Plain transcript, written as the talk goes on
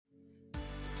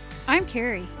I'm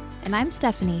Carrie. And I'm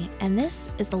Stephanie, and this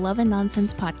is the Love and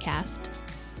Nonsense Podcast.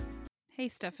 Hey,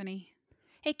 Stephanie.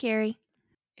 Hey, Carrie.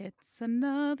 It's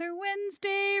another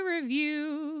Wednesday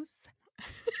reviews.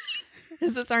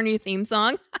 Is this our new theme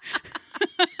song?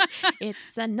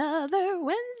 It's another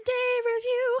Wednesday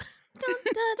review. Dun,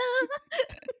 dun, dun.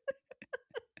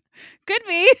 Could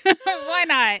be. Why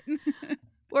not?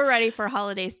 We're ready for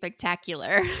Holiday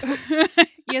Spectacular.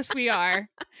 Yes, we are.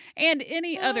 And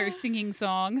any other singing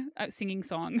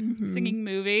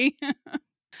movie.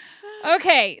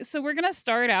 Okay, so we're going to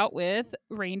start out with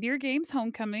Reindeer Games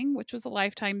Homecoming, which was a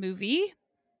Lifetime movie.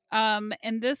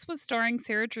 And this was starring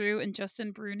Sarah Drew and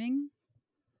Justin Bruning.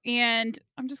 And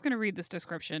I'm just going to read this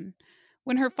description.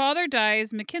 When her father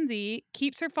dies, Mackenzie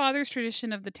keeps her father's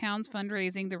tradition of the town's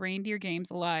fundraising the reindeer games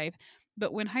alive.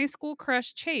 But when high school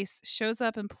crush Chase shows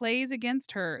up and plays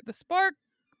against her, the spark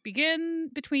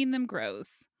between them grows.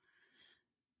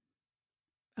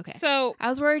 Okay. So I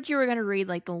was worried you were going to read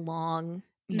like the long,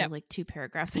 No. like 2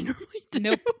 paragraphs I normally do.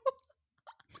 Nope.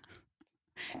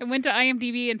 I went to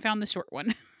IMDb and found the short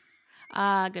one.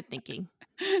 Good thinking.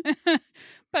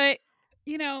 But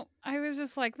I was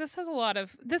just like, this had a lot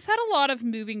of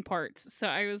moving parts. So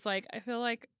I was like, I feel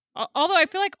like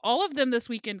all of them this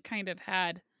weekend kind of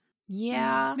had.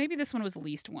 Yeah. Maybe this one was the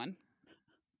least one.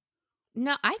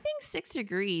 No, I think 6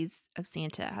 Degrees of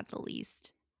Santa had the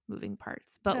least moving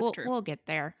parts, but That's true. we'll get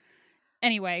there.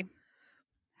 Anyway,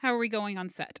 how are we going on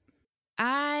set?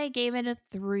 I gave it a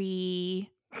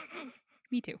 3.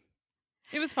 Me too.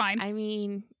 It was fine. I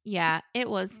mean, yeah, it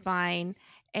was fine.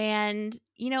 And,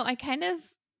 I kind of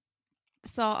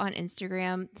saw on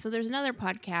Instagram, so there's another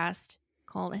podcast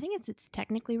called, I think it's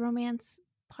Technically Romance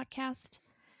podcast,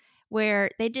 where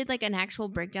they did like an actual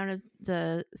breakdown of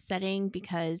the setting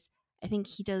because I think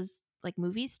he does like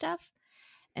movie stuff.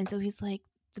 And so he's like,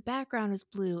 the background is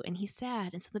blue and he's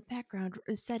sad. And so the background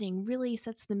setting really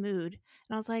sets the mood.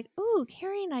 And I was like, ooh,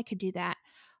 Carrie and I could do that.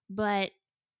 But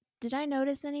did I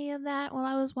notice any of that while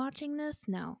I was watching this?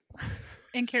 No.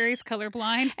 And Carrie's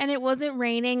colorblind. And it wasn't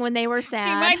raining when they were sad. She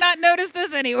might not notice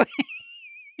this anyway.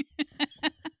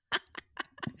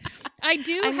 I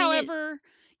do, however,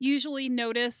 usually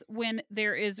notice when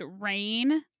there is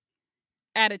rain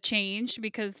at a change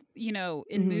because,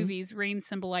 in movies, rain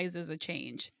symbolizes a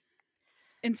change.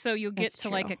 And so you'll get to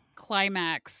like a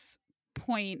climax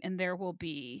point and there will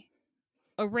be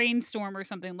a rainstorm or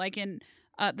something like in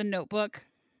The Notebook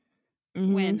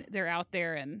when they're out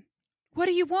there and, what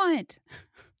do you want?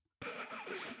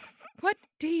 What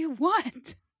do you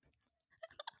want?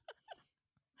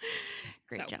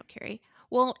 Great job, Carrie.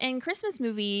 Well, in Christmas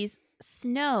movies,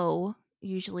 snow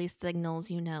usually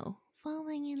signals,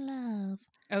 falling in love.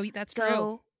 Oh, that's so,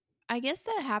 true. I guess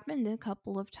that happened a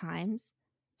couple of times.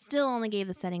 Still only gave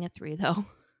the setting a 3, though.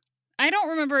 I don't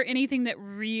remember anything that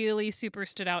really super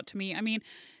stood out to me. I mean,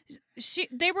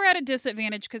 they were at a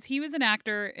disadvantage because he was an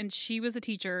actor and she was a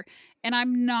teacher. And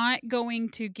I'm not going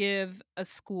to give a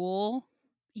school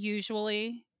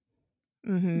usually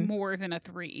more than a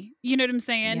 3. You know what I'm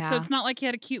saying? Yeah. So it's not like he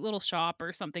had a cute little shop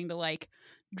or something to like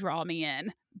draw me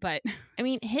in. But I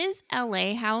mean, his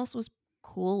LA house was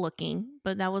cool looking,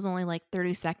 but that was only like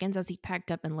 30 seconds as he packed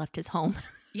up and left his home.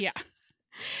 Yeah.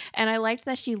 And I liked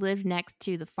that she lived next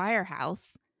to the firehouse.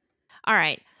 All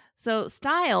right. So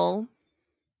style,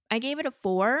 I gave it a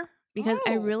 4 because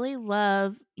I really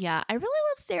love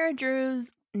Sarah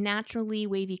Drew's naturally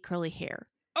wavy curly hair.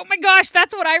 Oh my gosh,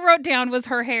 that's what I wrote down was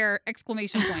her hair,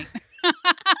 exclamation point.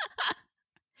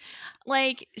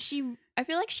 I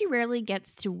feel like she rarely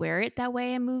gets to wear it that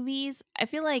way in movies. I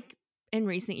feel like in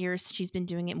recent years she's been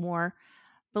doing it more.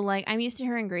 But like I'm used to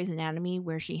her in Grey's Anatomy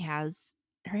where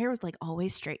her hair was like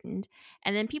always straightened.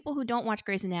 And then people who don't watch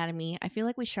Grey's Anatomy, I feel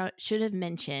like we should have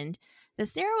mentioned that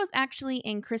Sarah was actually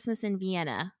in Christmas in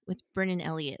Vienna with Brennan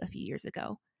Elliott a few years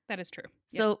ago. That is true.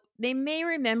 So they may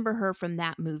remember her from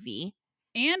that movie.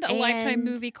 And a Lifetime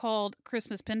movie called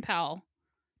Christmas Pen Pal,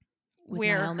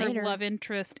 where Niall her Mater. love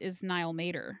interest is Niall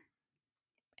Mater.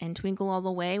 And Twinkle All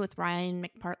the Way with Ryan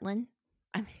McPartlin.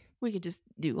 I mean, we could just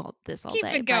do all this all day.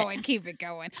 Keep it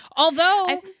going.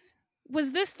 Although,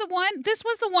 was this the one? This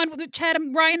was the one with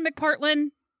Ryan McPartlin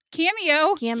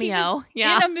cameo.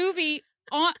 Yeah. In a movie,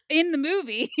 in the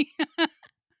movie.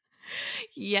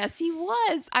 Yes, he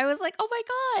was. I was like, oh my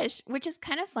gosh, which is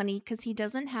kind of funny because he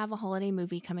doesn't have a holiday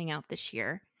movie coming out this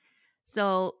year.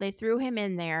 So they threw him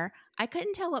in there. I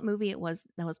couldn't tell what movie it was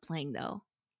that was playing, though.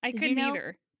 I couldn't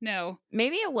either. No.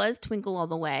 Maybe it was Twinkle All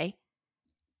the Way,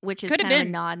 which is kind of a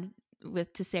nod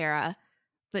to Sarah.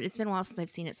 But it's been a while since I've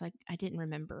seen it, so I didn't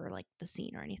remember like the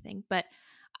scene or anything. But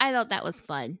I thought that was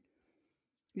fun.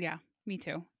 Yeah. Me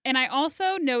too. And I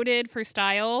also noted for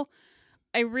style,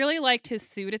 I really liked his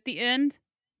suit at the end.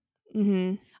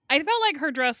 Mm-hmm. I felt like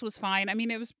her dress was fine. I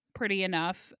mean, it was pretty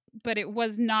enough, but it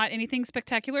was not anything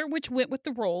spectacular, which went with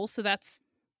the role, so that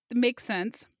makes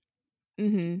sense.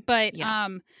 Mm-hmm. But Yeah.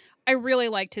 I really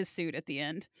liked his suit at the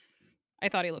end. I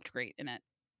thought he looked great in it.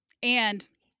 And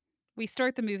we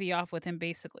start the movie off with him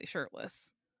basically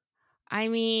shirtless, I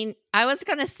mean, I was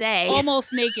gonna say,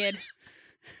 almost naked.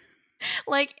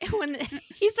 like when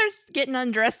he starts getting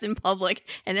undressed in public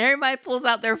and everybody pulls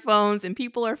out their phones and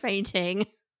people are fainting.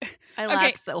 I Okay.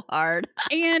 laughed so hard.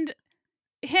 And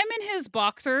him in his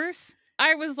boxers,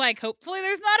 I was like, hopefully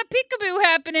there's not a peekaboo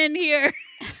happening here.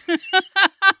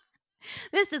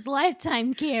 This is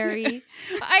Lifetime, Carrie.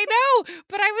 I know,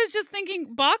 but I was just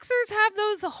thinking boxers have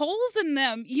those holes in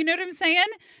them. You know what I'm saying?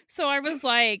 So I was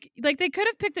like they could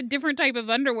have picked a different type of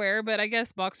underwear, but I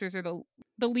guess boxers are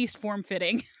the least form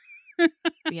fitting.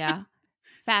 Yeah.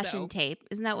 Fashion So. tape.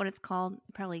 Isn't that what it's called?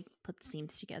 Probably put the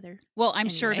seams together. Well, I'm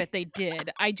sure Anyway. that they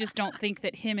did. I just don't think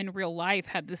that him in real life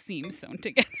had the seams sewn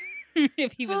together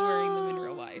if he was wearing them in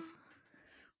real life.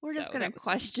 We're just So, going that to was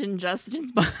fun. question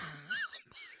Justin's boxers.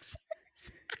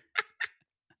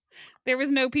 There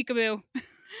was no peekaboo.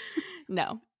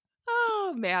 No.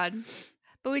 Oh, man.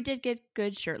 But we did get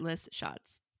good shirtless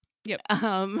shots. Yep.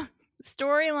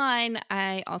 Storyline,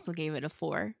 I also gave it a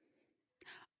 4.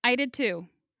 I did too.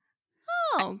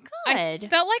 Oh, I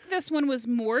good. felt like this one was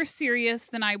more serious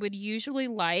than I would usually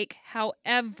like.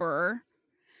 However,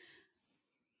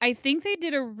 I think they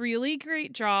did a really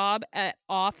great job at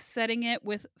offsetting it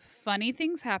with funny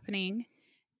things happening.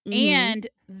 Mhm. And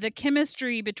the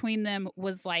chemistry between them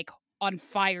was like on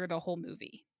fire the whole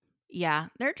movie. Yeah,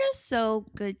 they're just so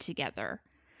good together.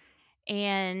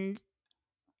 And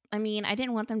I mean, I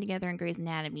didn't want them together in Grey's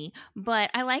Anatomy, but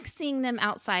I like seeing them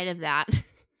outside of that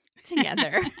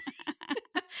together.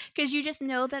 Because you just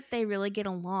know that they really get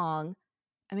along.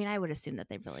 I mean, I would assume that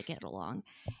they really get along.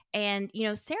 And,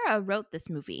 Sarah wrote this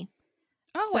movie.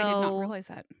 Oh, I did not realize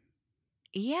that.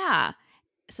 Yeah.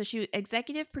 So she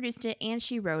executive produced it and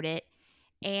she wrote it.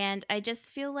 And I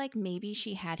just feel like maybe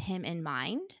she had him in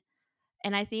mind.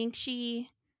 And I think she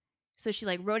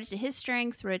wrote it to his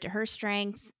strengths, wrote it to her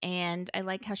strengths. And I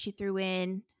like how she threw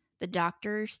in the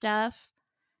doctor stuff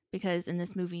because in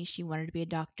this movie she wanted to be a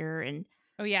doctor. And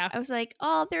oh yeah, I was like,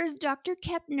 oh, there's Dr.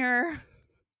 Kepner.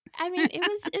 I mean, it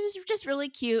was just really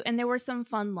cute. And there were some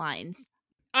fun lines.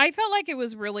 I felt like it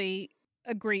was really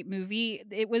a great movie.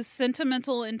 It was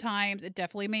sentimental in times. It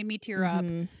definitely made me tear up,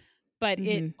 but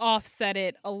it offset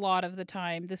it a lot of the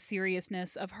time. The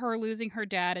seriousness of her losing her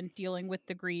dad and dealing with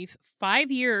the grief.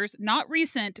 5 years, not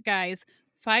recent, guys.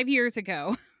 5 years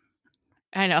ago.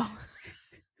 I know.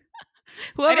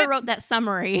 Whoever wrote that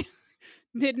summary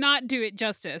did not do it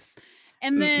justice.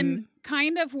 And then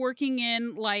kind of working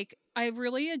in, like, I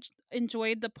really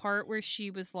enjoyed the part where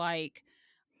she was like,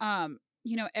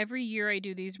 every year I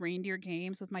do these reindeer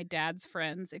games with my dad's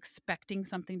friends, expecting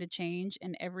something to change,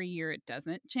 and every year it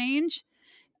doesn't change.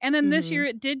 And then this year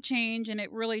it did change, and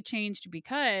it really changed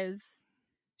because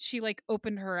she like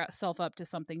opened herself up to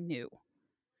something new.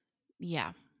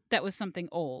 Yeah. That was something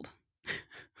old.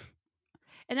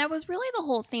 And that was really the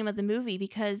whole theme of the movie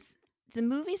because the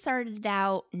movie started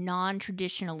out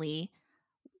non-traditionally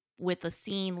with a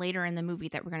scene later in the movie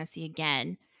that we're going to see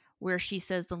again where she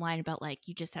says the line about like,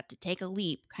 you just have to take a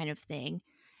leap kind of thing.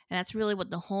 And that's really what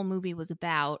the whole movie was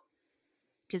about.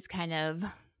 Just kind of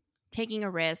taking a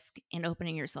risk and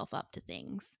opening yourself up to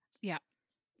things. Yeah.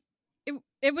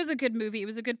 It was a good movie. It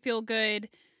was a good feel good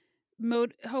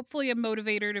hopefully a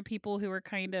motivator to people who are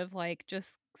kind of like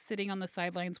just sitting on the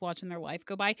sidelines watching their life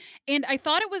go by. And I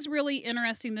thought it was really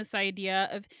interesting, this idea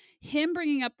of him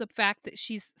bringing up the fact that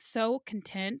she's so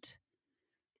content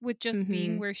with just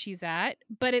being where she's at,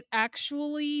 but it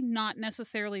actually not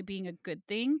necessarily being a good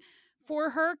thing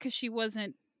for her because she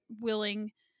wasn't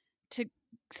willing to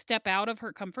step out of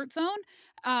her comfort zone.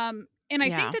 And I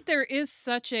think that there is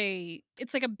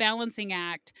it's like a balancing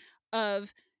act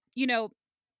of,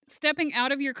 stepping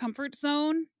out of your comfort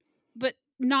zone, but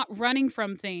not running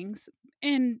from things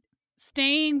and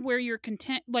staying where you're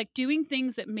content, like doing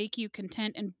things that make you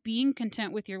content and being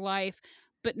content with your life,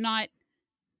 but not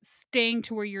staying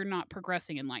to where you're not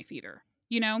progressing in life either,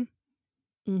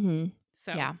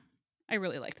 So yeah, I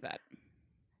really liked that.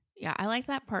 Yeah, I like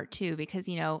that part too because,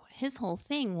 his whole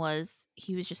thing was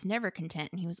he was just never content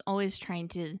and he was always trying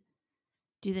to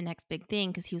do the next big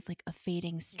thing because he was like a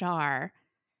fading star.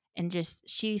 And just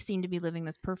she seemed to be living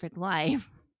this perfect life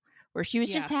where she was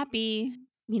just happy,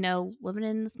 living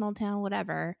in the small town,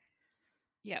 whatever.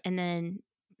 Yeah. And then,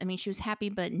 I mean, she was happy,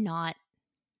 but not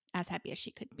as happy as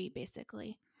she could be,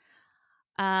 basically.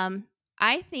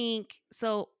 I think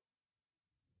so.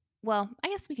 Well, I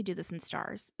guess we could do this in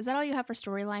stars. Is that all you have for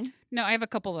storyline? No, I have a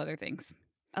couple of other things.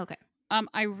 Okay.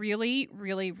 I really,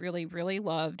 really, really, really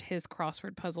loved his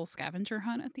crossword puzzle scavenger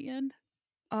hunt at the end.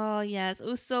 Oh, yes. It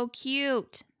was so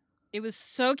cute. It was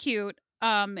so cute.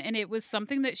 And it was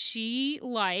something that she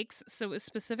likes. So it was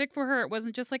specific for her. It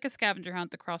wasn't just like a scavenger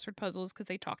hunt, the crossword puzzles, because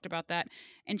they talked about that.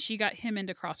 And she got him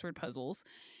into crossword puzzles.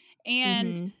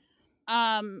 And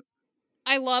Mhm.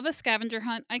 I love a scavenger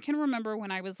hunt. I can remember when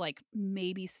I was like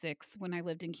maybe 6 when I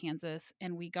lived in Kansas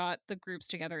and we got the groups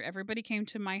together. Everybody came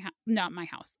to my not my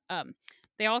house.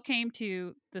 They all came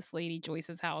to this lady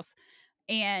Joyce's house,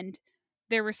 and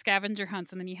there were scavenger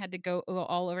hunts, and then you had to go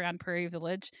all around Prairie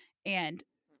Village and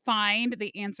find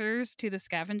the answers to the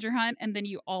scavenger hunt, and then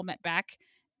you all met back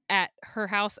at her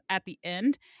house at the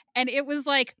end, and it was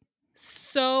like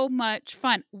so much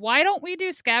fun. Why don't we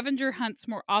do scavenger hunts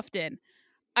more often?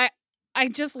 I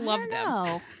just I love don't them.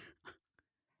 know.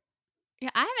 Yeah,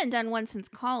 I haven't done one since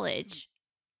college,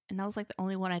 and that was like the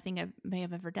only one I think I may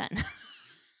have ever done.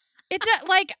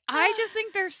 Like I just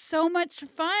think they're so much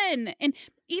fun. And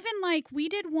even like we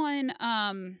did one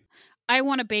I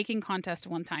won a baking contest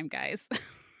one time, guys,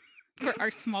 for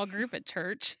our small group at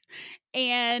church.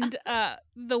 And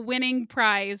the winning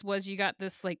prize was you got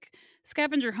this like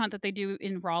scavenger hunt that they do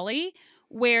in Raleigh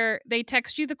where they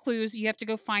text you the clues, you have to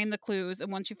go find the clues,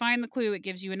 and once you find the clue it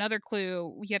gives you another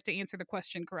clue, you have to answer the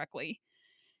question correctly.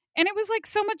 And it was like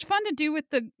so much fun to do with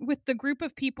the group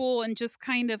of people and just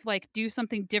kind of like do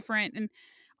something different. And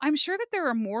I'm sure that there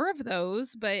are more of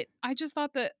those, but I just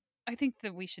thought that I think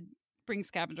that we should bring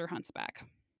scavenger hunts back.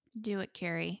 Do it,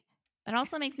 Carrie. That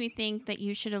also makes me think that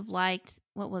you should have liked,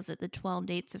 what was it, the 12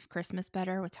 Dates of Christmas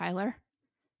better with Tyler?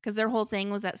 Because their whole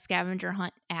thing was that scavenger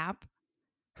hunt app.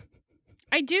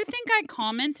 I do think I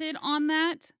commented on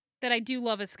that I do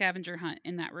love a scavenger hunt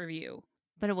in that review.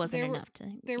 But it wasn't There were enough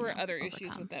to, there were other issues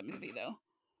overcome. with that movie though.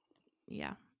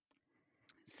 Yeah.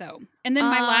 So, and then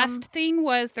my last thing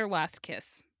was their last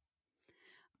kiss.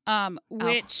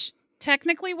 Which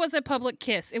technically was a public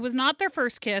kiss. It was not their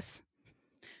first kiss.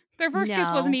 Their first kiss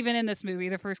wasn't even in this movie.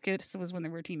 Their first kiss was when they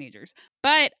were teenagers.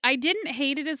 But I didn't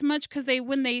hate it as much because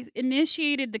when they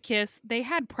initiated the kiss, they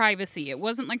had privacy. It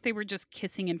wasn't like they were just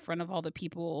kissing in front of all the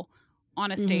people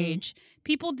on a stage.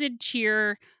 People did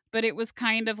cheer, but it was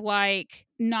kind of like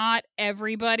not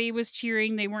everybody was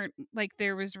cheering. They weren't like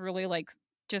there was really like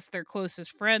just their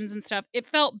closest friends and stuff. It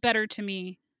felt better to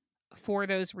me for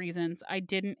those reasons. I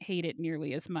didn't hate it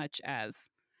nearly as much as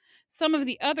some of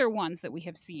the other ones that we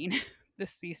have seen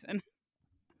this season.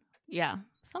 Yeah.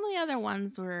 Some of the other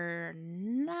ones were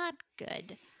not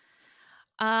good.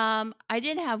 I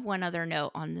did have one other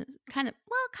note on the kind of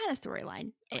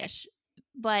storyline-ish. Okay.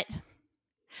 But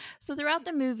so throughout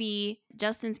the movie,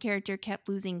 Justin's character kept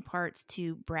losing parts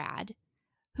to Brad,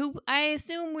 who I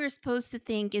assume we're supposed to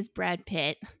think is Brad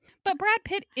Pitt. But Brad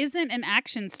Pitt isn't an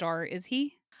action star, is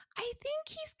he? I think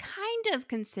he's kind of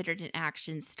considered an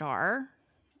action star.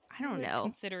 I don't know.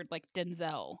 Considered like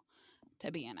Denzel to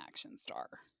be an action star.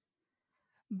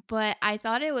 But I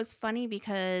thought it was funny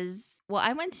because, well,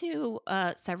 I went to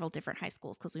several different high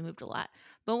schools because we moved a lot.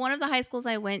 But one of the high schools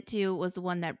I went to was the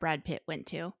one that Brad Pitt went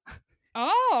to.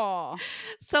 Oh.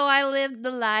 So I lived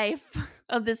the life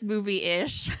of this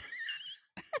movie-ish.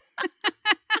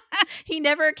 He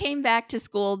never came back to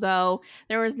school, though.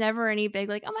 There was never any big,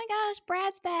 like, oh my gosh,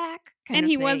 Brad's back. And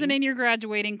he wasn't in your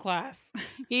graduating class.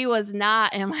 He was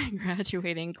not in my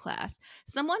graduating class.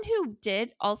 Someone who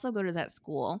did also go to that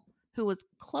school, who was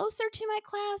closer to my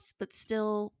class, but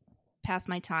still past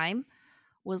my time,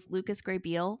 was Lucas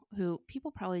Grabeel, who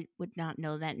people probably would not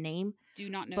know that name. Do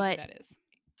not know who that is.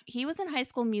 He was in High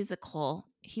School Musical.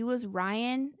 He was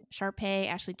Ryan Sharpay,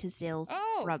 Ashley Tisdale's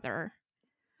brother.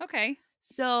 Okay.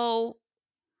 So,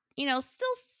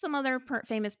 still some other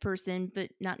famous person, but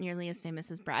not nearly as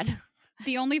famous as Brad.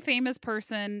 The only famous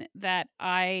person that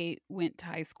I went to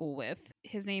high school with,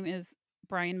 his name is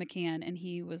Brian McCann, and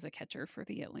he was a catcher for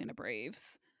the Atlanta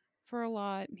Braves for a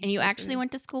lot. And you actually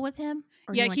went to school with him?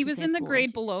 Yeah, he was in the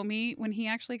grade below me. When he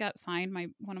actually got signed,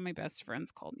 one of my best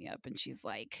friends called me up, and she's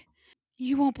like,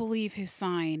 "You won't believe who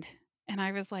signed." And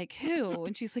I was like, "Who?"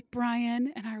 And she's like,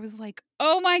 "Brian." And I was like,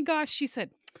 "Oh my gosh." She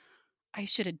said, "I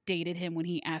should have dated him when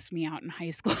he asked me out in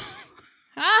high school."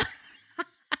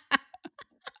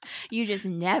 You just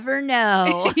never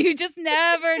know. You just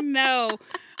never know.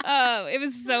 Oh, it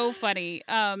was so funny.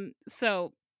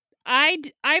 So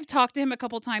I've talked to him a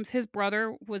couple times. His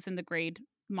brother was in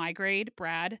my grade,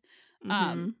 Brad,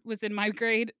 was in my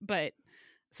grade, but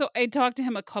so I talked to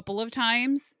him a couple of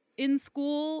times in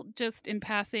school, just in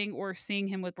passing or seeing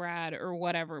him with Brad or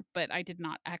whatever, but I did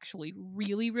not actually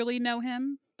really know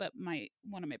him, but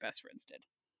one of my best friends did.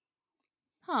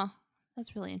 Huh.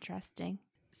 That's really interesting.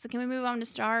 So can we move on to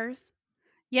stars?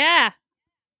 Yeah.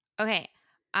 Okay.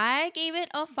 I gave it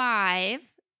a 5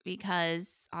 because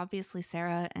obviously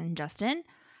Sarah and Justin.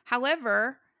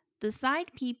 However, the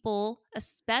side people,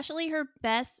 especially her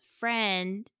best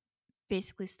friend,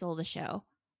 basically stole the show.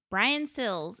 Brian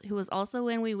Sills, who was also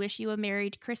in We Wish You a Merry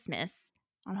Christmas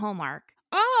on Hallmark,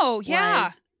 Oh, yeah.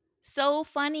 was so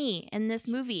funny in this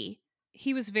movie.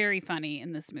 He was very funny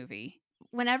in this movie.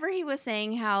 Whenever he was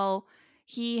saying how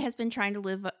he has been trying to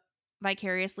live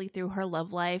vicariously through her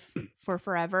love life for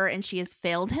forever and she has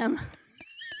failed him.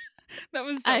 That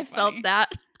was so I funny. felt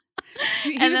that.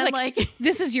 He And was then, like, like,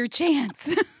 this is your chance.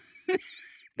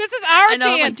 This is our I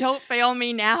know, like, chance. don't fail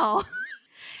me now.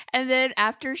 And then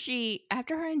after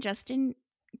her and Justin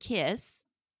kiss,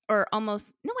 or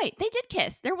almost, no wait, they did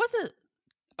kiss.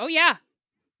 Oh, yeah.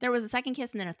 There was a second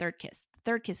kiss and then a third kiss. The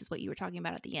third kiss is what you were talking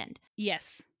about at the end.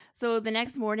 Yes. So the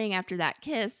next morning after that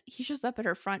kiss, he shows up at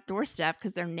her front doorstep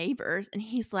because they're neighbors. And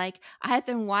he's like, I have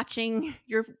been watching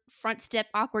your front step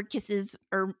awkward kisses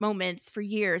or moments for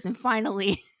years. And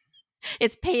finally,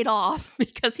 it's paid off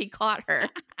because he caught her.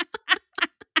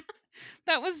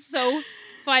 That was so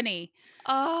funny.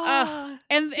 And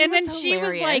then she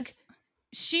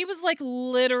was like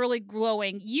literally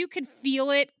glowing. You could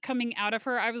feel it coming out of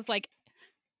her. I was like,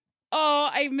 oh,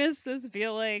 I miss this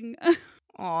feeling.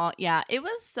 Oh, yeah. It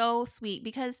was so sweet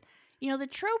because, the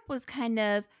trope was kind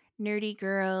of nerdy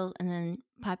girl and then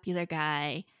popular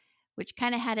guy, which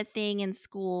kind of had a thing in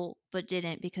school but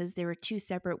didn't because they were two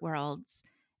separate worlds.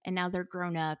 And now they're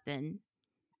grown up and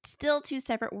still two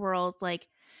separate worlds. Like,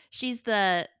 she's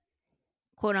the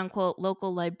quote unquote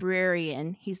local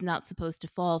librarian he's not supposed to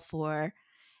fall for.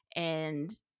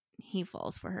 And he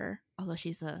falls for her, although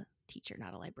she's a teacher,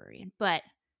 not a librarian. But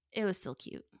it was still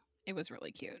cute. It was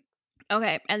really cute.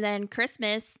 Okay, and then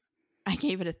Christmas, I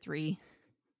gave it a 3.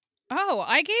 Oh,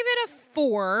 I gave it a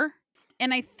 4.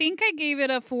 And I think I gave it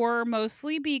a 4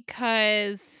 mostly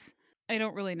because I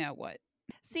don't really know what.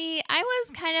 See, I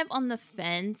was kind of on the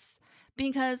fence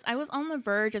because I was on the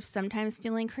verge of sometimes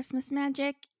feeling Christmas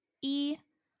magic-y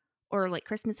or like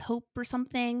Christmas hope or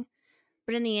something.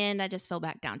 But in the end, I just fell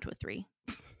back down to a 3.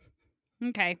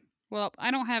 Okay. Well,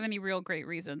 I don't have any real great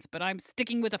reasons, but I'm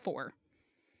sticking with a 4.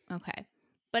 Okay.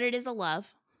 But it is a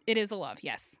love. It is a love,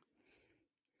 yes.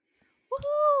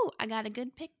 Woohoo! I got a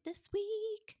good pick this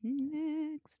week.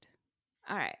 Next.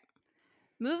 All right.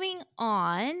 Moving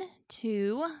on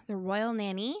to The Royal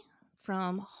Nanny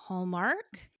from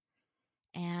Hallmark.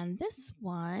 And this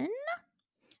one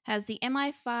has the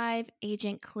MI5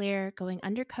 agent Claire going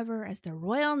undercover as the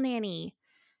Royal Nanny.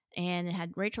 And it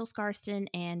had Rachel Skarsten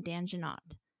and Dan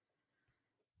Jeannotte.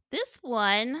 This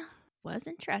one was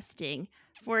interesting.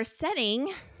 For a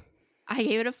setting, I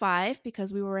gave it a 5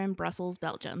 because we were in Brussels,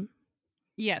 Belgium.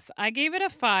 Yes, I gave it a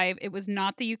 5. It was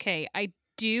not the UK. I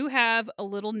do have a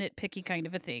little nitpicky kind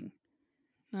of a thing.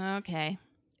 Okay.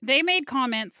 They made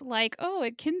comments like, oh,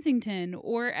 at Kensington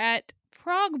or at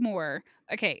Frogmore.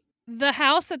 Okay, the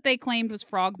house that they claimed was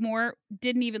Frogmore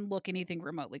didn't even look anything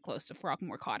remotely close to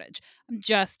Frogmore Cottage. I'm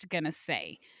just going to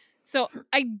say. So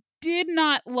I did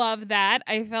not love that.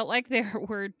 I felt like there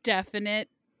were definite,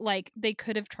 like, they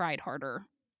could have tried harder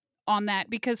on that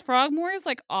because Frogmore is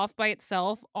like off by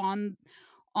itself on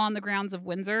the grounds of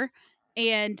Windsor,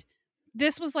 and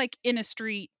this was like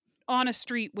on a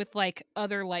street with like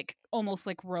other like almost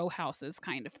like row houses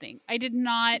kind of thing. I did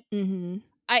not. Mm-hmm.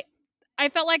 I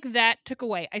felt like that took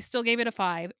away. I still gave it a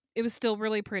 5. It was still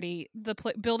really pretty. The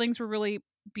buildings were really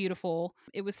beautiful.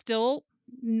 It was still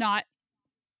not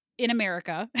in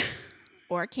America.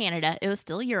 Or Canada. It was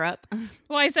still Europe.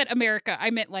 Well, I said America.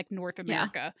 I meant like North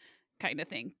America kind of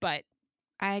thing. But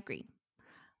I agree.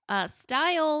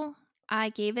 Style, I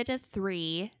gave it a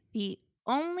 3. The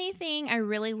only thing I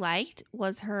really liked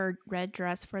was her red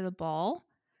dress for the ball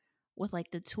with like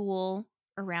the tulle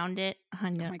around it. Oh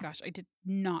my gosh, I did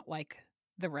not like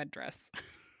the red dress.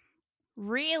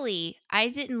 Really? I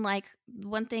didn't like,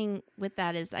 one thing with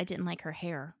that is I didn't like her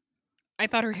hair. I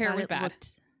thought her hair was bad.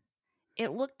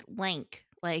 It looked lank.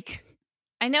 Like,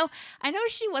 I know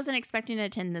she wasn't expecting to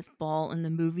attend this ball in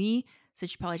the movie, so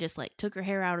she probably just like took her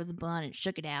hair out of the bun and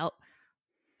shook it out.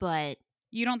 But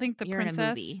you don't think the you're princess in a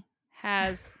movie.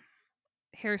 has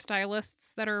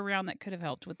hairstylists that are around that could have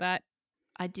helped with that?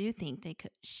 I do think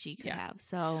she could have.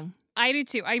 So I do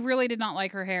too. I really did not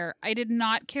like her hair. I did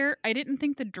not care. I didn't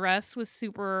think the dress was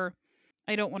super.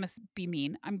 I don't want to be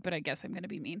mean. But I guess I'm going to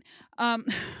be mean.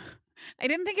 I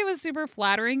didn't think it was super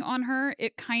flattering on her.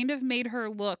 It kind of made her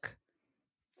look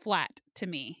flat to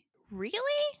me.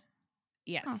 Really?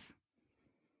 Yes. Huh.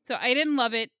 So I didn't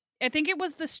love it. I think it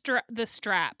was the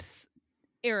straps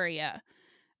area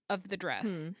of the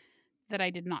dress that I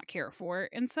did not care for.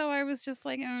 And so I was just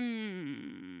like,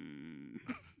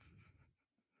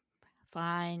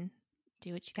 Fine.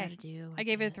 Do what you okay. gotta do. I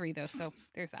gave it a 3 though, so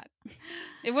there's that.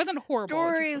 It wasn't horrible.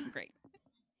 It just wasn't great.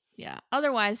 Yeah.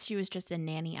 Otherwise, she was just in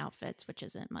nanny outfits, which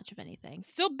isn't much of anything.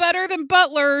 Still better than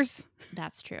butlers.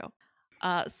 That's true.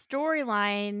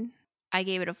 Storyline, I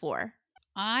gave it a 4.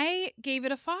 I gave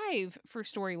it a 5 for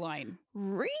storyline.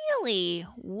 Really?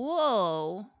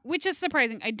 Whoa. Which is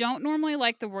surprising. I don't normally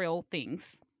like the royal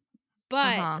things.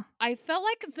 But I felt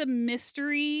like the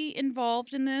mystery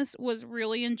involved in this was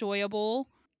really enjoyable.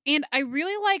 And I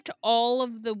really liked all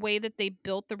of the way that they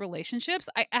built the relationships.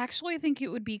 I actually think it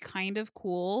would be kind of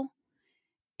cool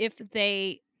if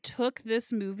they took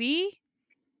this movie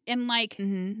and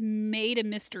made a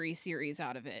mystery series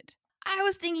out of it. I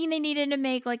was thinking they needed to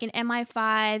make like an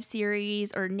MI5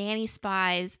 series or Nanny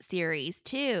Spies series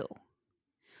too.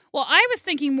 Well, I was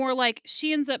thinking more like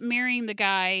she ends up marrying the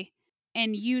guy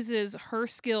and uses her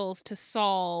skills to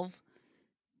solve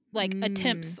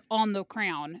attempts on the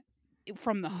crown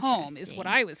from the home is what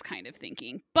I was kind of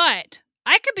thinking. But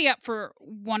I could be up for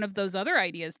one of those other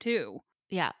ideas too.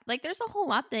 Yeah, like there's a whole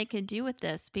lot they could do with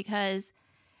this because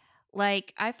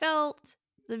like I felt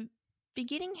the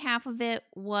beginning half of it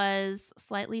was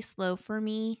slightly slow for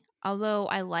me, although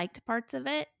I liked parts of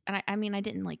it. And I mean, I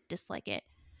didn't dislike it.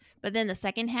 But then the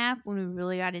second half, when we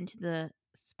really got into the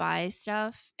spy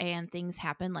stuff and things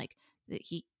happened, like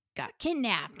he got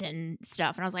kidnapped and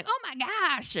stuff. And I was like, oh my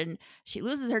gosh. And she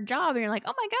loses her job. And you're like,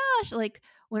 oh my gosh. Like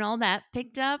when all that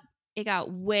picked up, it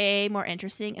got way more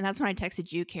interesting. And that's when I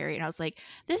texted you, Carrie. And I was like,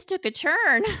 this took a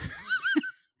turn.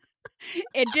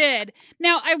 It did.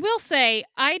 Now, I will say,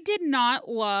 I did not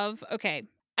love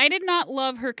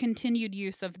her continued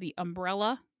use of the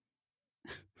umbrella.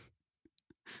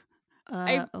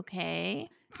 Okay.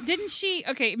 Didn't she?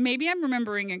 Okay, maybe I'm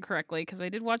remembering incorrectly because I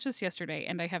did watch this yesterday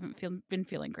and I haven't been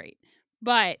feeling great.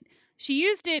 But she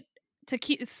used it to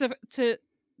keep to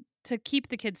keep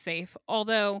the kids safe.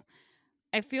 Although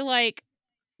I feel like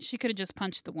she could have just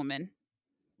punched the woman.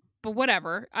 But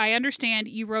whatever. I understand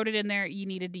you wrote it in there. You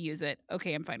needed to use it.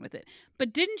 Okay, I'm fine with it.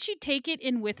 But didn't she take it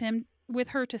in with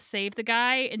her to save the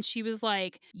guy? And she was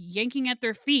like yanking at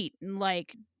their feet and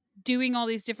like doing all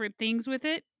these different things with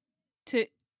it to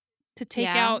take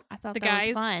out I thought the that guys.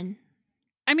 was fun.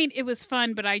 I mean, it was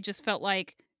fun, but I just felt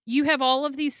like you have all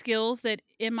of these skills that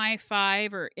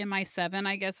MI5 or MI7,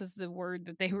 I guess is the word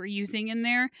that they were using in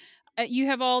there. You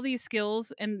have all these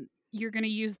skills and you're going to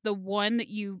use the one that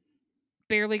you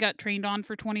barely got trained on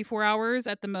for 24 hours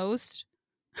at the most.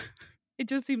 It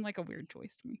just seemed like a weird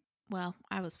choice to me. Well,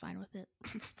 I was fine with it.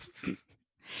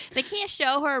 They can't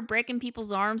show her breaking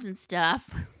people's arms and stuff.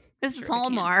 This is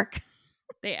Hallmark.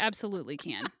 They absolutely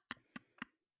can.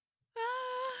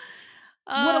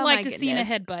 Would Oh, have liked to see a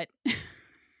headbutt.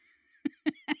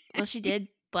 Well, she did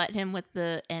butt him with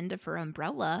the end of her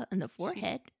umbrella in the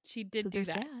forehead. She did do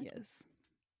that, yes.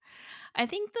 I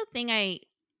think the thing I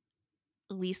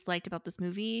least liked about this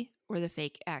movie were the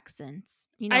fake accents.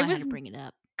 You know, I had to bring it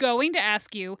up. Going to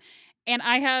ask you, and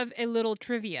I have a little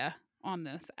trivia on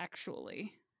this,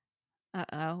 actually.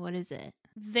 Uh-oh, what is it?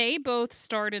 They both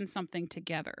starred in something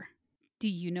together. Do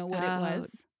you know what it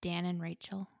was? Dan and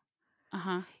Rachel.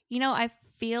 Uh-huh. You know, I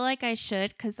feel like I should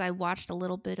because I watched a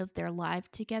little bit of their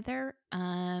live together,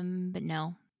 but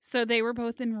no. So they were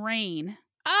both in Rain.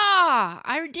 Ah,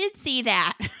 I did see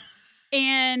that.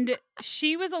 And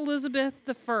she was Elizabeth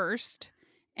I,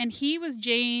 and he was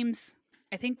James,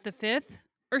 I think the 5th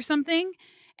or something.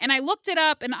 And I looked it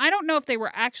up, and I don't know if they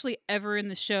were actually ever in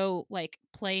the show, like,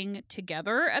 playing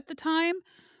together at the time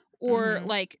or,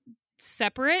 like,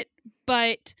 separate,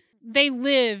 but they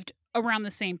lived around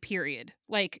the same period.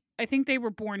 Like, I think they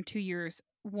were born 2 years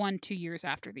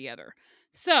after the other.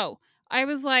 So I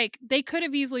was like, they could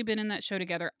have easily been in that show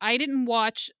together. I didn't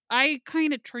watch. I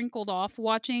kind of trickled off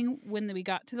watching when we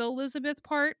got to the Elizabeth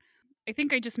part. I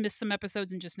think I just missed some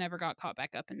episodes and just never got caught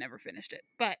back up and never finished it.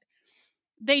 But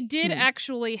they did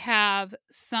actually have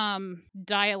some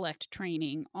dialect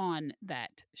training on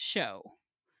that show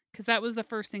because that was the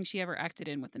first thing she ever acted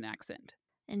in with an accent.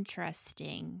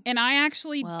 Interesting. And I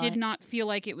actually did not feel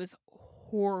like it was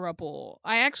horrible.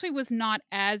 I actually was not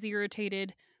as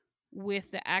irritated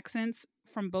with the accents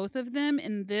from both of them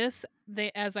in this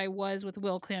as I was with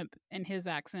Will Kemp and his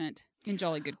accent in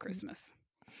Jolly Good Christmas.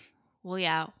 Well,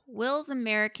 yeah, Will's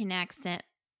American accent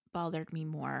bothered me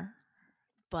more,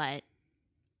 but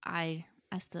I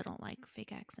still don't like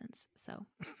fake accents. So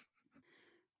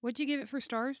What'd you give it for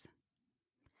stars?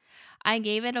 I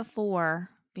gave it a 4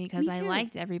 because Me I too.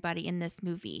 liked everybody in this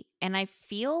movie. And I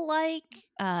feel like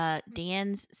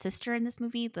Dan's sister in this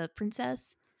movie, the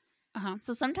princess. Uh-huh.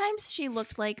 So sometimes she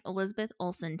looked like Elizabeth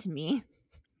Olsen to me,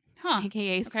 Huh.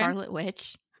 aka Okay. Scarlet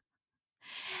Witch.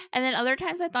 And then other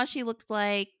times I thought she looked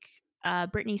like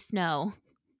Brittany Snow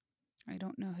I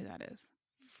don't know who that is.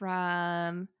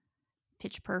 from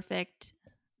Pitch Perfect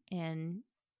and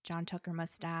John Tucker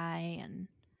Must Die. And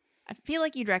I feel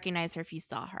like you'd recognize her if you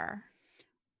saw her.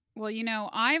 Well,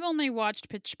 I've only watched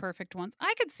Pitch Perfect once.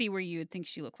 I could see where you would think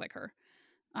she looks like her.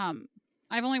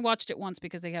 I've only watched it once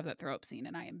because they have that throw up scene,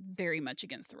 and I am very much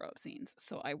against throw up scenes,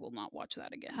 so I will not watch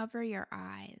that again. Cover your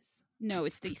eyes. No,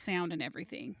 it's the sound and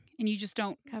everything, and you just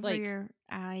don't Cover your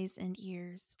eyes and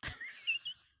ears.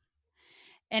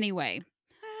 Anyway,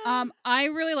 I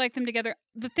really like them together.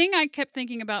 The thing I kept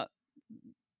thinking about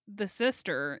the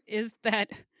sister is that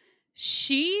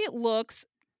she looks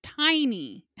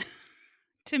tiny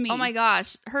to me. Oh my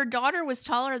gosh. Her daughter was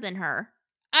taller than her.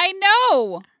 I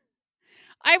know.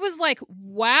 I was like,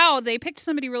 wow, they picked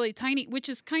somebody really tiny, which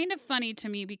is kind of funny to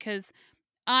me because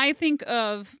I think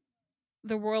of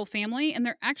the royal family and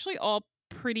they're actually all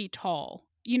pretty tall.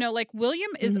 Like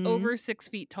William is over 6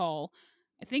 feet tall.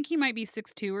 I think he might be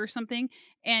 6'2" or something.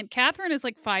 And Catherine is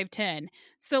like 5'10".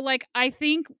 So like I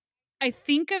think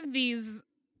of these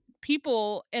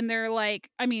people and they're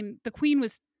like, I mean, the queen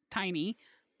was tiny,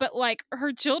 but like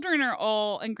her children are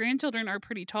all and grandchildren are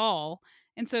pretty tall.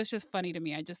 And so it's just funny to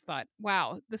me. I just thought,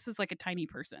 wow, this is like a tiny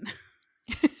person.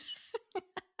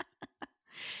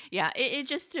 Yeah, it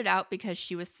just stood out because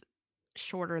she was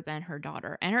shorter than her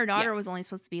daughter. And her daughter was only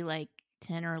supposed to be like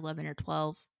 10 or 11 or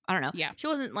 12. I don't know. Yeah. She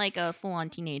wasn't like a full-on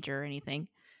teenager or anything.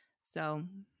 So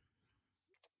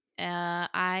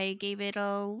I gave it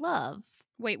a love.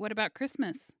 Wait, what about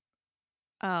Christmas?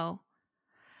 Oh.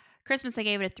 Christmas, I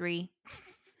gave it a 3.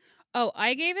 Oh,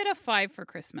 I gave it a 5 for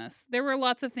Christmas. There were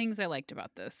lots of things I liked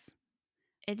about this.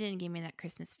 It didn't give me that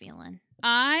Christmas feeling.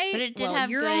 But it did have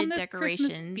you're good on this decorations.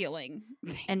 Christmas feeling.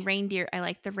 And reindeer. I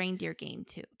liked the reindeer game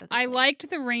too. I liked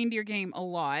the reindeer game a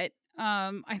lot.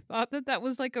 I thought that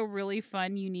was like a really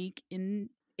fun, unique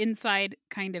inside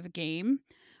kind of game.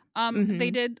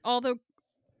 They did all the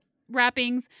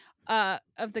wrappings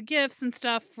of the gifts and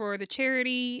stuff for the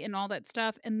charity and all that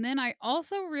stuff. And then I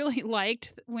also really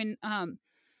liked when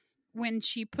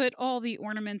she put all the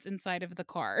ornaments inside of the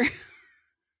car.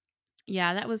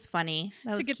 Yeah, that was funny.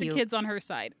 That was to get cute. the kids on her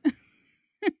side.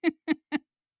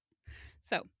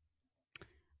 So,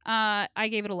 I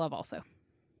gave it a love also.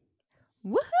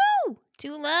 Woohoo!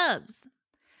 2 loves.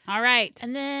 All right.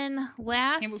 And then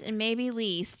last and maybe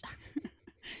least,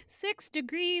 6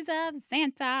 Degrees of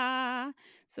Santa.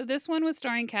 So this one was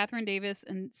starring Catherine Davis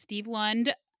and Steve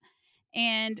Lund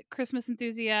and Christmas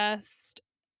enthusiast.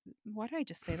 Why did I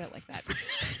just say that like that?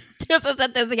 Christmas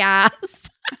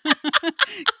enthusiast.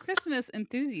 Christmas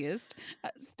enthusiast.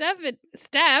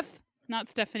 Steph, not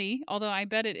Stephanie, although I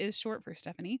bet it is short for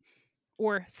Stephanie.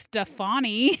 Or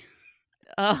Stefani.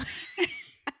 Oh.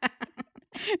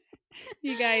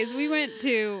 You guys, we went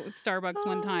to Starbucks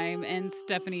one time and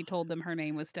Stephanie told them her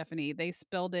name was Stephanie. They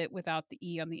spelled it without the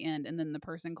E on the end and then the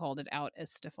person called it out as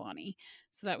Stefani.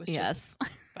 So that was just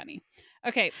funny.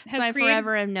 Okay. So I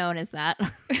forever am known as that.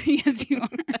 Yes, you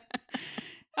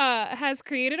are. Has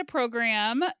created a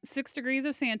program, 6 Degrees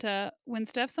of Santa, when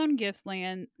Steph's own gift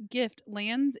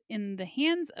lands in the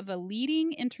hands of a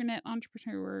leading internet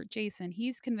entrepreneur, Jason.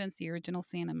 He's convinced the original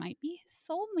Santa might be his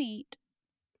soulmate.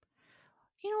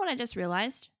 You know what I just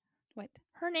realized? What?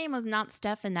 Her name was not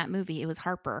Steph in that movie. It was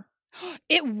Harper.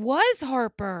 It was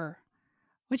Harper.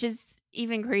 Which is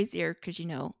even crazier because,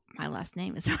 my last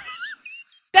name is Harper.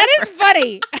 That is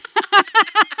funny.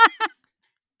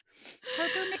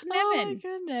 Harper McNevin. Oh, my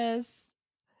goodness.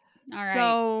 All right.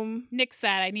 So, nix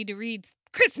that. I need to read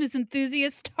Christmas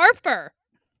enthusiast Harper.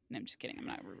 No, I'm just kidding. I'm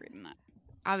not rereading that.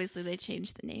 Obviously, they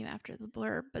changed the name after the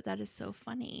blurb, but that is so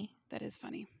funny. That is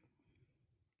funny.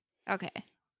 Okay.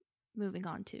 Moving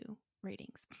on to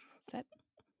ratings. Set.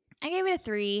 I gave it a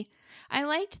 3. I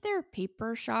liked their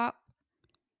paper shop,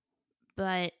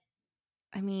 but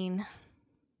I mean,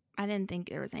 I didn't think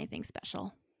there was anything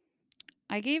special.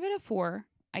 I gave it a 4.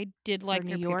 I did like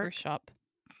their paper shop.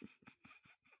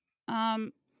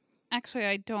 Actually,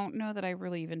 I don't know that I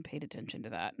really even paid attention to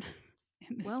that.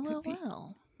 In this movie.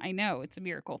 Well. I know, it's a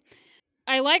miracle.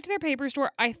 I liked their paper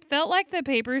store. I felt like the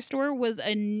paper store was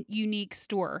a unique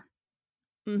store.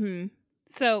 Mm-hmm.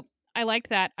 So I liked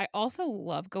that. I also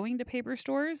love going to paper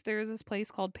stores. There's this place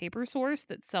called Paper Source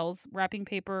that sells wrapping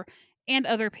paper and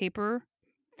other paper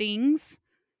things,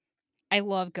 I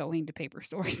love going to paper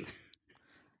stores.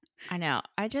 I know.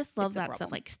 I just love It's a that stuff,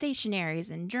 problem. like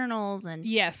stationaries and journals and,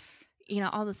 Yes.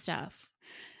 all the stuff.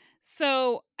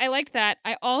 So I liked that.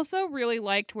 I also really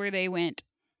liked where they went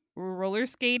roller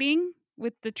skating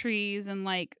with the trees and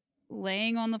like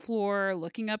laying on the floor,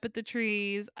 looking up at the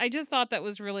trees. I just thought that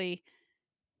was really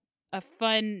a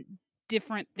fun,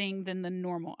 different thing than the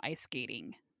normal ice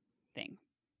skating thing.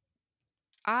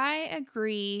 I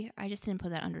agree. I just didn't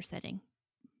put that under setting.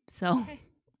 So, Okay.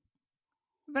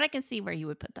 but I can see where you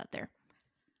would put that there.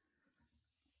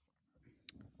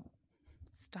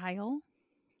 Style.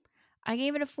 I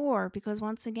gave it a 4 because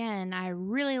once again, I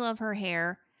really love her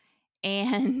hair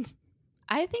and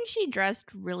I think she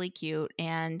dressed really cute.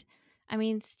 And I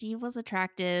mean, Steve was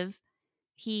attractive.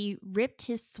 He ripped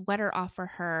his sweater off for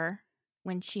her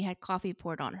when she had coffee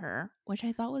poured on her, which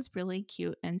I thought was really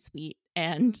cute and sweet.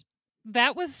 And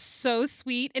That was so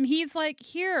sweet. And he's like,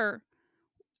 here.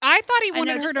 I thought he I know,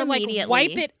 wanted her just to like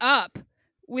wipe immediately. it up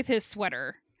with his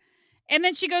sweater. And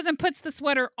then she goes and puts the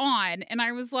sweater on. And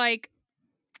I was like,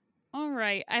 all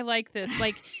right, I like this.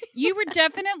 Like, you were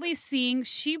definitely seeing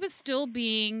she was still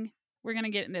being, we're going to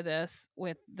get into this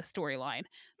with the storyline,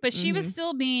 but she was Mhm.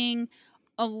 still being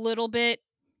a little bit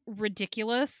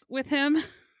ridiculous with him.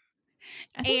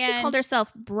 I think she called And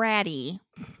herself bratty.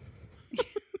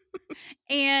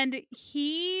 and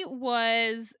he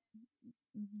was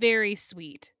very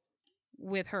sweet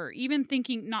with her, even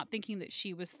not thinking that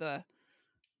she was the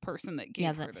person that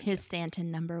Yeah, gave her the his gift. Santa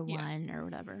number Yeah. 1 or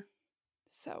whatever.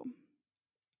 So,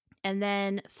 And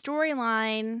then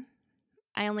storyline,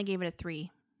 I only gave it a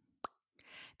 3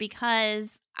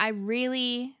 because I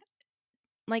really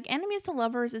like Enemies to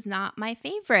Lovers is not my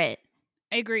favorite.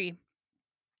 I agree.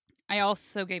 I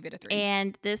also gave it a 3.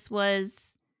 And this was,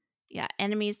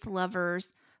 Enemies to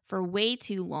Lovers for way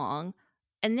too long.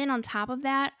 And then on top of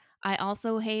that, I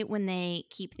also hate when they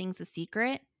keep things a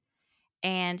secret.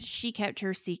 And she kept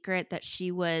her secret that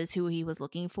she was who he was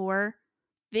looking for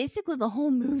basically the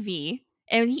whole movie.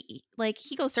 And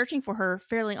he goes searching for her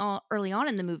fairly early on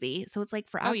in the movie. So it's like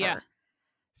Oh, yeah. forever.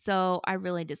 So I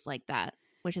really dislike that,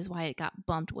 which is why it got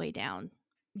bumped way down.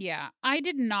 Yeah, I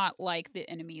did not like the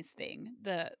enemies thing.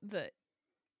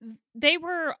 They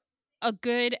were a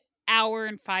good hour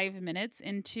and 5 minutes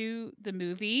into the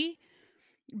movie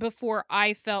before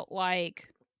I felt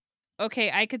like,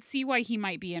 okay, I could see why he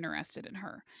might be interested in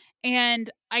her. And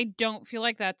I don't feel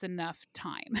like that's enough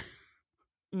time.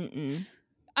 Mm-mm.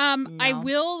 I No.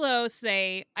 will though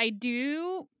say I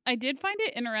did find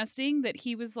it interesting that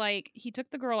he was like he took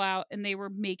the girl out and they were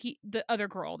making the other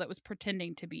girl that was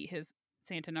pretending to be his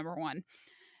Santa number 1.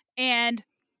 And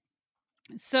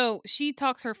so she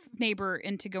talks her neighbor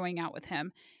into going out with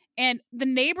him. And the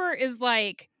neighbor is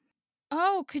like,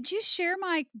 "Oh, could you share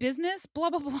my business?"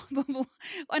 Blah blah blah blah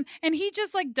blah. And he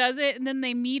just like does it and then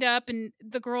they meet up and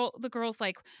the girl's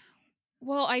like,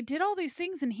 "Well, I did all these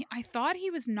things and I thought he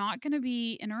was not going to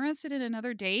be interested in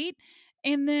another date."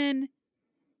 And then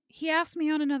he asked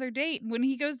me on another date. When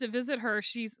he goes to visit her,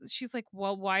 she's like,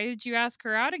 "Well, why did you ask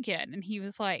her out again?" And he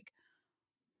was like,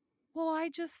 "Well, I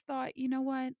just thought, you know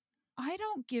what? I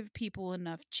don't give people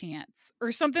enough chance,"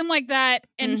 or something like that.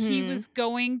 And he Mm-hmm. was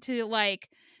going to like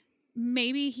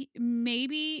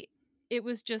maybe it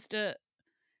was just a,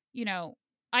 you know,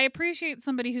 I appreciate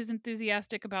somebody who's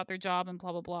enthusiastic about their job and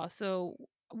blah blah blah. So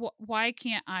why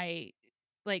can't I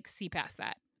like see past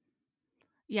that?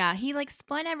 Yeah, he like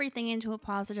spun everything into a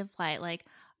positive light. Like,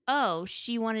 oh,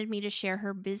 she wanted me to share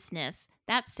her business.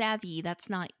 That's savvy. That's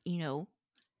not,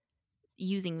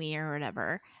 using me or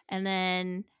whatever. And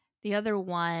then the other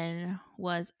one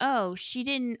was, oh, she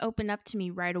didn't open up to me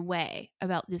right away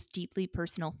about this deeply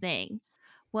personal thing.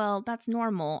 Well, that's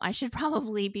normal. I should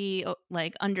probably be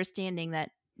like understanding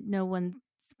that no one's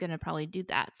going to probably do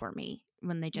that for me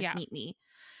when they just Yeah. meet me.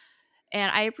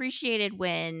 And I appreciated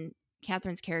when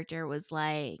Catherine's character was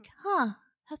like, huh,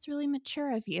 that's really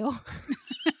mature of you.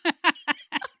 I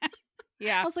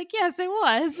Yeah. was like, yes, it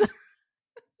was.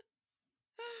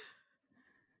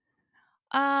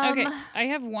 Okay, I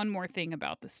have one more thing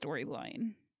about the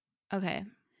storyline. Okay.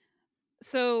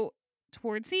 So,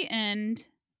 towards the end,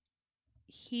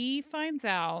 he finds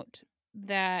out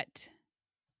that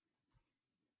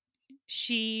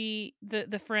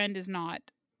the friend is not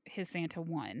his Santa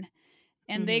 1.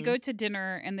 And they Mm-hmm. go to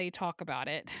dinner and they talk about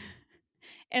it.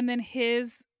 And then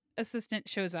his assistant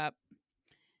shows up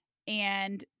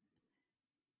and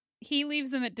he leaves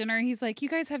them at dinner. He's like, "You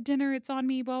guys have dinner. It's on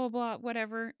me, blah blah blah,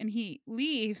 whatever." And he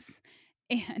leaves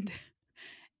and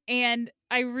and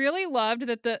I really loved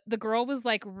that the girl was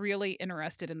like really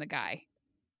interested in the guy.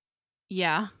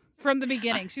 Yeah. from the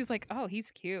beginning. She's like, "Oh,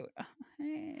 he's cute."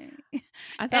 Hey.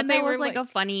 I thought And they that were was like like, a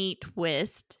funny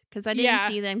twist because I didn't yeah,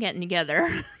 see them getting together.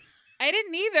 I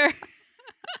didn't either.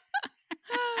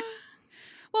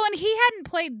 Well, and he hadn't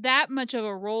played that much of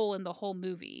a role in the whole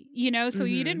movie, so you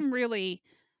Mm-hmm. didn't really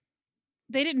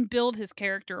they didn't build his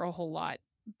character a whole lot.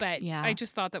 But I Yeah.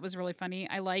 just thought that was really funny.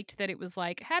 I liked that it was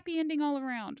like happy ending all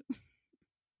around.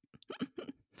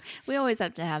 We always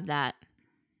have to have that.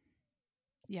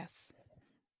 Yes.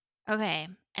 Okay.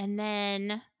 And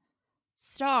then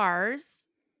stars.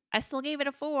 I still gave it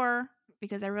a 4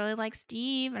 because I really like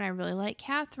Steve and I really like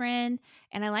Catherine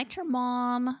and I liked her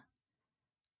mom.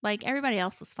 Like everybody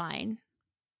else was fine.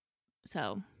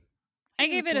 So I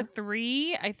gave it a 4.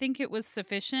 3. I think it was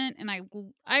sufficient, and I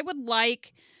would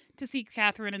like to see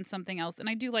Catherine in something else, and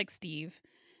I do like Steve.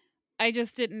 I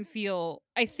just didn't feel.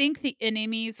 I think the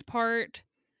enemies part,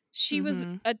 she was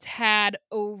Mm-hmm. a tad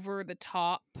over the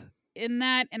top in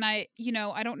that, and I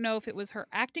don't know if it was her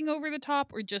acting over the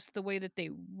top or just the way that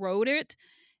they wrote it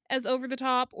as over the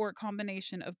top or a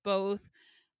combination of both.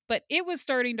 But it was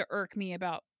starting to irk me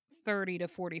about 30 to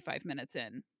 45 minutes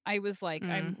in. I was like,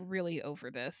 I'm really over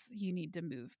this. You need to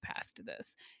move past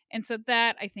this. And so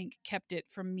that I think kept it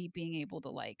from me being able to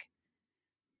like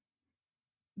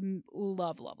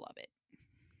love it.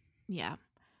 Yeah.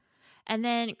 And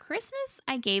then Christmas,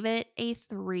 I gave it a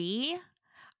 3.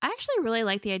 I actually really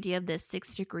like the idea of this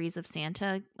 6 degrees of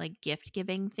Santa, like gift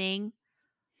giving thing.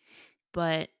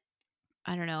 But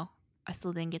I don't know. I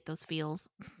still didn't get those feels.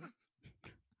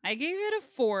 I gave it a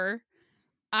 4.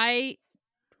 I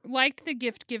liked the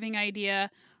gift giving idea.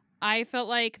 I felt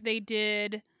like they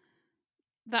did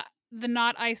the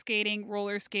not ice skating,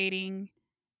 roller skating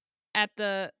at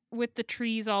the with the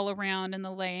trees all around and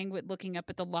the laying with looking up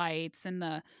at the lights and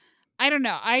the I don't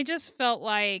know. I just felt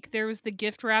like there was the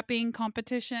gift wrapping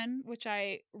competition, which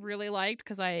I really liked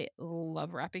because I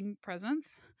love wrapping presents.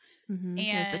 Mm-hmm.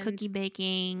 There's the And cookie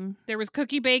baking. there was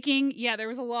cookie baking. Yeah, there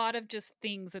was a lot of just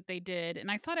things that they did. And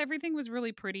I thought everything was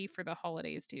really pretty for the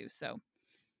holidays too. So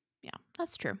Yeah,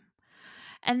 that's true.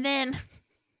 And then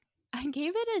I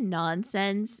gave it a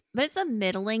nonsense, but it's a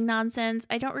middling nonsense.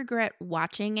 I don't regret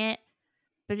watching it,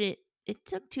 but it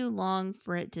took too long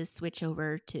for it to switch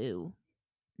over to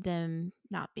them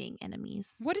not being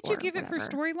enemies what did you or give it for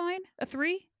whatever. storyline? A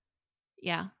 3?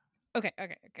 Yeah. Okay.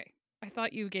 I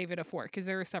thought you gave it a 4 because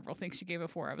there were several things you gave a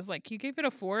 4. I was like, you gave it a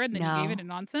 4 and then you gave it No. a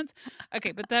nonsense.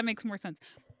 Okay, but that makes more sense.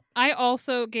 I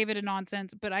also gave it a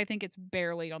nonsense, but I think it's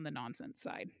barely on the nonsense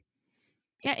side.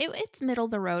 Yeah, it's middle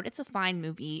of the road. It's a fine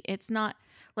movie. It's not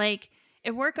like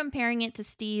if we're comparing it to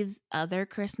Steve's other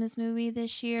Christmas movie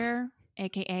this year,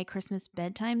 aka Christmas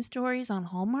Bedtime Stories on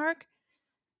Hallmark,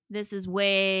 this is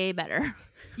way better.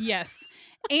 Yes.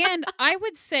 And I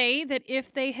would say that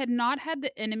if they had not had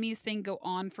the enemies thing go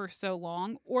on for so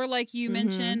long, or like you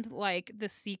mentioned, like the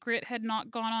secret had not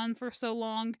gone on for so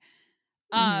long,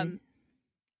 Mm-hmm.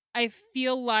 I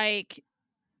feel like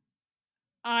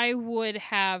I would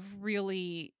have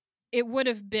really, it would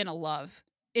have been a love.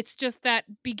 It's just that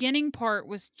beginning part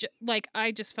was like,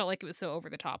 I just felt like it was so over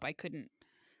the top. I couldn't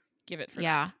give it for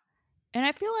Yeah. that. And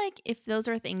I feel like if those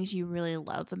are things you really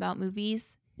love about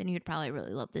movies, then you'd probably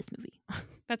really love this movie.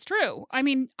 That's true. I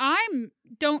mean,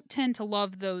 don't tend to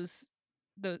love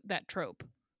that trope.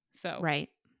 So Right.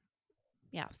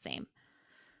 Yeah, same.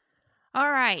 All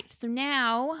right. So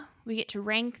now we get to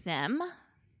rank them,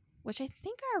 which I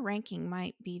think our ranking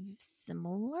might be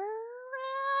similar.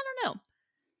 I don't know.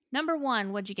 Number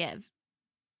 1, what'd you give?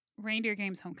 Reindeer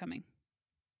Games Homecoming.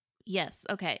 Yes.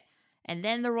 Okay. And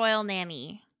then The Royal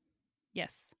Nanny.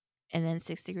 Yes. And then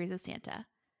 6 Degrees of Santa.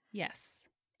 Yes.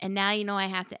 And now I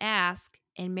have to ask,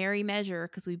 in Merry Measure,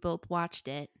 because we both watched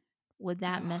it, would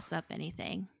that mess up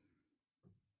anything?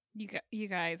 You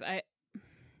guys,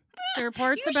 there are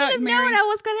parts You should about have known I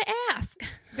was going to ask.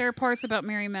 There are parts about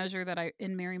Merry Measure that I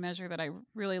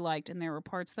really liked, and there were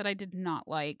parts that I did not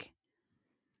like.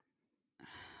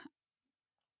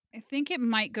 I think it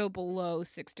might go below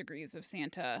 6 Degrees of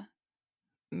Santa.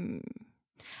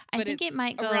 I think it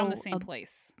might go around the same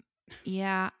place.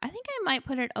 Yeah, I think I might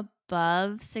put it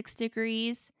above 6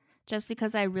 Degrees just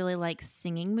because I really like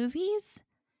singing movies.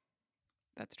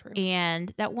 That's true.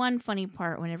 And that one funny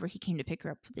part whenever he came to pick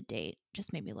her up for the date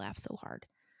just made me laugh so hard.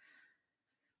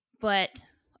 But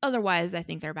otherwise, I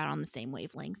think they're about on the same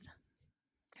wavelength.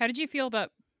 How did you feel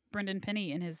about Brendan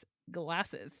Penny and his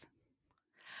glasses?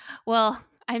 Well,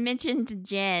 I mentioned to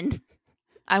Jen,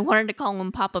 I wanted to call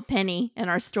him Papa Penny in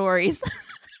our stories.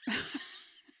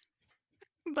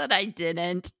 But I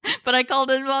didn't. But I called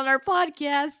him on our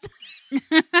podcast.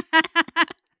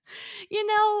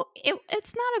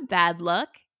 It's not a bad look.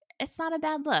 it's not a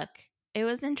bad look. It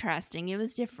was interesting. It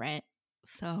was different.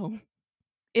 So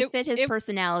it fit his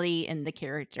personality and the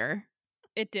character.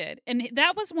 It did. And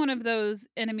that was one of those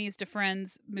enemies to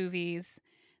friends movies.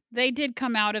 They did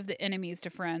come out of the enemies to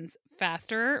friends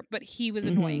faster, but he was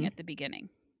annoying at the beginning.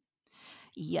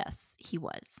 Yes, he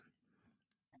was.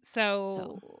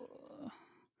 So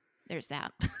there's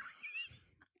that.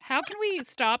 How can we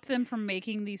stop them from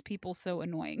making these people so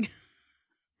annoying?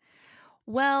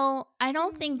 Well, I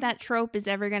don't think that trope is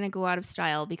ever going to go out of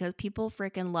style because people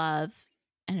freaking love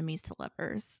enemies to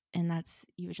lovers. And that's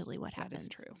usually what happens. That is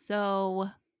true. So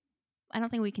I don't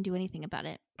think we can do anything about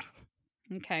it.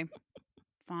 Okay.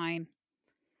 Fine.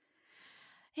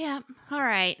 Yeah. All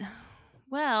right.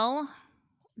 Well,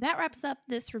 that wraps up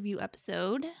this review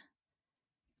episode.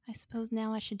 I suppose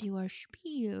now I should do our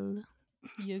spiel.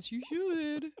 Yes, you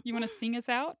should. You want to sing us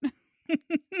out? Da,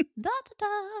 da, da.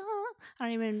 I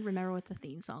don't even remember what the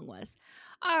theme song was.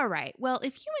 All right. Well,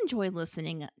 if you enjoyed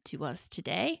listening to us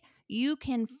today, you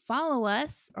can follow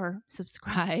us or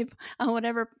subscribe on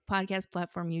whatever podcast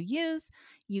platform you use.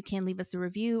 You can leave us a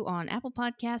review on Apple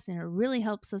Podcasts, and it really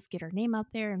helps us get our name out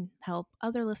there and help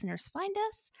other listeners find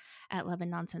us at Love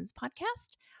and Nonsense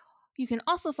Podcast. You can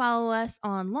also follow us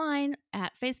online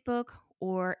at Facebook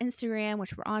or Instagram,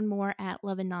 which we're on more at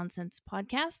Love and Nonsense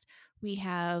Podcast. We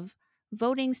have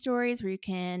voting stories where you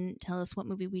can tell us what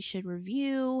movie we should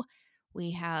review.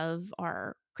 We have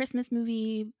our Christmas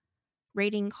movie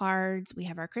rating cards. We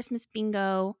have our Christmas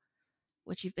bingo,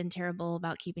 which you've been terrible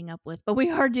about keeping up with, but we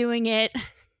are doing it.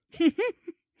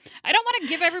 I don't want to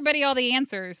give everybody all the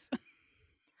answers.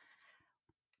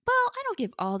 Well, I don't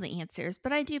give all the answers,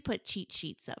 but I do put cheat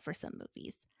sheets up for some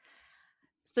movies.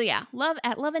 So yeah, Love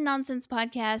and Nonsense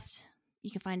Podcast.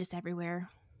 You can find us everywhere,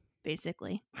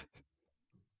 basically.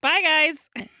 Bye, guys.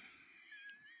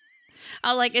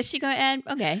 Is she going to end?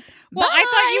 Okay. Well, Bye! I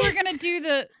thought you were going to do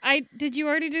did you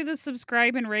already do the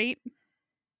subscribe and rate?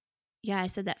 Yeah, I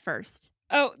said that first.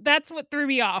 Oh, that's what threw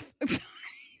me off.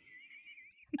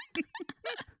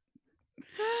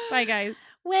 Bye, guys.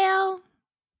 Well,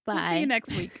 bye. We'll see you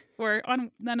next week or on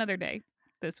another day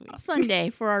this week. Sunday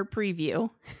for our preview.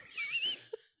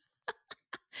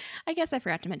 I guess I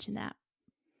forgot to mention that.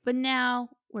 But now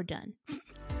we're done.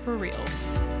 For real.